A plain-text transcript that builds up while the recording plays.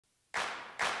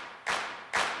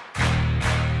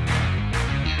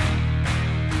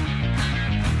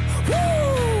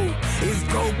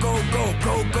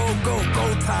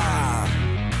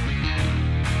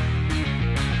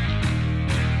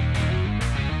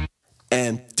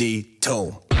empty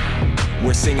tomb.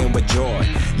 We're singing with joy.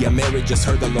 Yeah, Mary just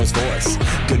heard the Lord's voice.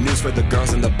 Good news for the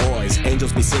girls and the boys.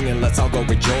 Angels be singing, let's all go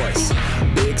rejoice.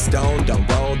 Big stone done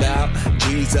rolled out.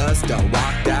 Jesus done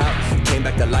walked out. Came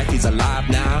back to life, he's alive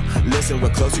now. Listen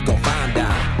real close, you gon' find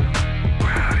out.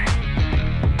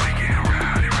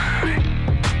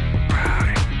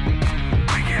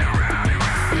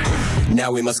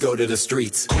 Now we must go to the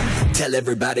streets. Tell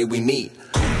everybody we meet.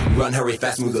 Run, hurry,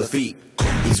 fast, move the feet.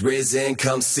 He's risen,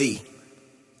 come see.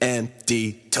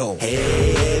 Empty tomb.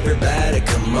 Hey everybody,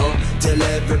 come on. Tell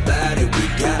everybody we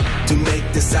got to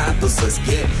make disciples. Let's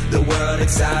get the world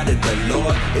excited. The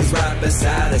Lord is right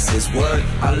beside us. His word,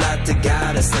 our light to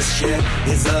guide us. Let's share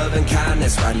His love and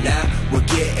kindness right now. We're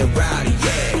getting rowdy,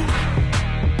 yeah.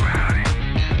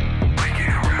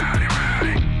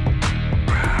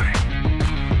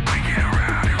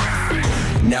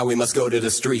 Now we must go to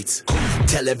the streets.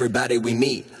 Tell everybody we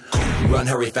meet. Run,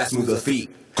 hurry, fast, move the feet.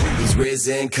 He's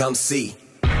risen, come see.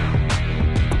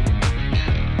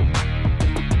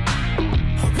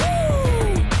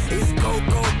 It's go,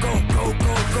 go, go, go,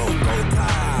 go, go, go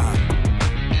time.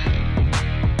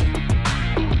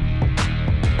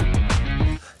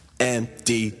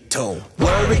 Empty tomb.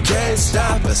 Worry can't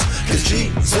stop us, cause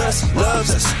Jesus loves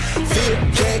us. Fear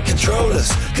can't control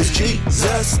us, cause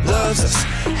Jesus loves us.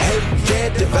 Hate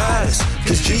can't divide us,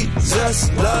 cause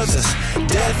Jesus loves us.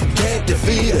 Death can't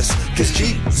defeat us, cause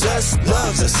Jesus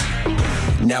loves us.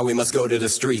 Now we must go to the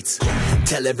streets.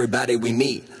 Tell everybody we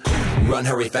meet. Run,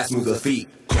 hurry, fast, move the feet.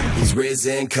 He's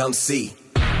risen, come see.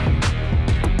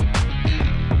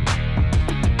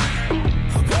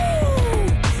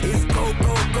 It's go,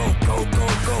 go, go, go, go,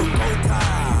 go, go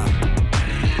time.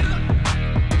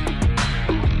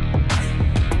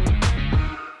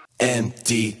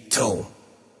 Empty tomb.